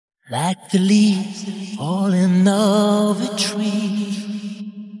like the leaves falling off a tree.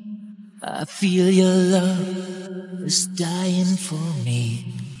 I feel your love is dying for me.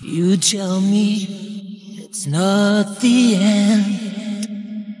 You tell me it's not the end.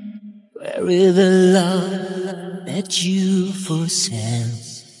 Where is the love that you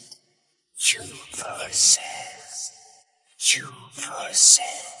foresent? You foresent. You foresent.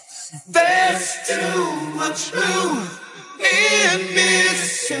 There's too much blue in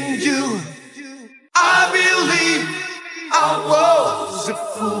missing you. I believe I was a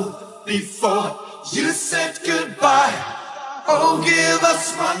fool before you said goodbye. Oh, give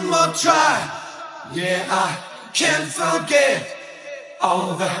us one more try. Yeah, I can't forget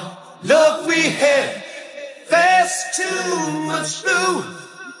all the love we had. There's too much blue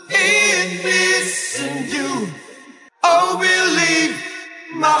in missing you. Oh, believe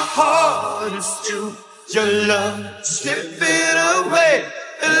my heart is true. Your love slipping away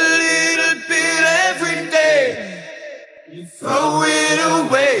a little bit every day. You throw it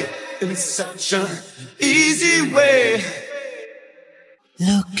away in such an easy way.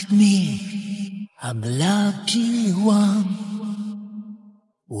 Look at me, I'm the lucky one.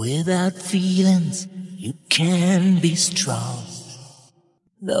 Without feelings, you can be strong.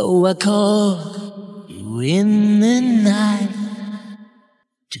 Though I call you in the night,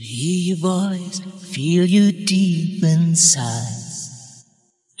 to hear your voice, feel you deep inside.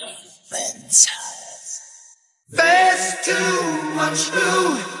 Deep inside. There's too much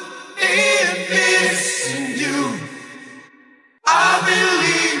blue in missing you. I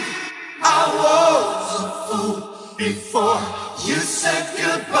believe I was a fool before you said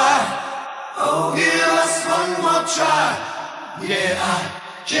goodbye. Oh, give us one more try. Yeah,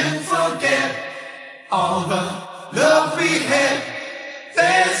 I can't forget all the love we had.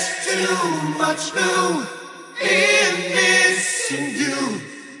 There's too much blue in missing you.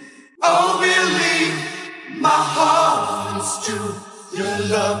 Oh, believe my heart is true. Your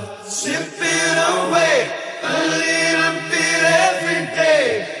love slipping away a little bit every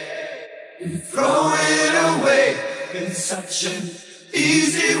day. You throw it away in such an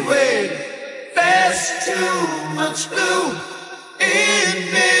easy way. There's too much blue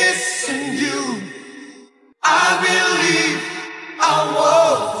in missing you. I believe I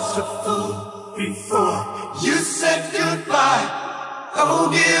was a fool before you said goodbye. Oh,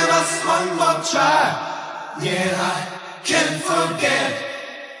 give us one more try. Yeah, I can't forget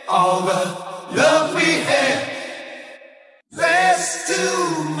all the love we had. There's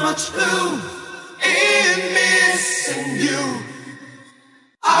too much blue in missing you.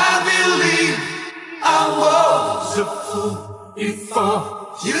 I believe I was a fool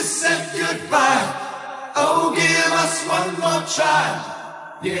before you said goodbye. Oh, give us one more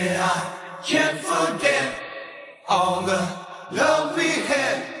try. Yeah, I can't forget all the love we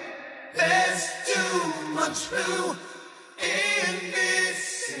had. There's too much blue